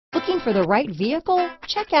Looking for the right vehicle?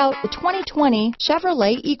 Check out the 2020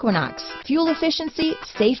 Chevrolet Equinox. Fuel efficiency,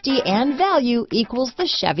 safety, and value equals the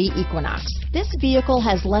Chevy Equinox. This vehicle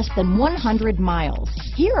has less than 100 miles.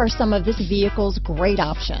 Here are some of this vehicle's great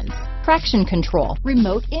options: traction control,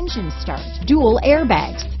 remote engine start, dual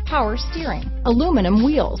airbags, power steering, aluminum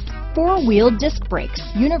wheels, four-wheel disc brakes,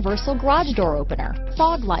 universal garage door opener,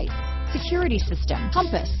 fog lights, security system,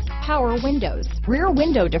 compass, power windows, rear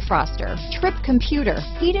window defroster, trip computer,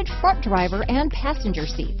 heated front driver and passenger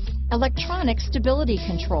seats, electronic stability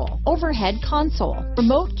control, overhead console,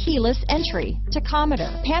 remote keyless entry,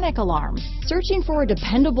 tachometer, panic alarm. Searching for a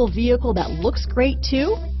dependable vehicle that looks great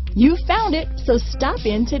too? You found it, so stop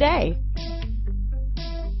in today.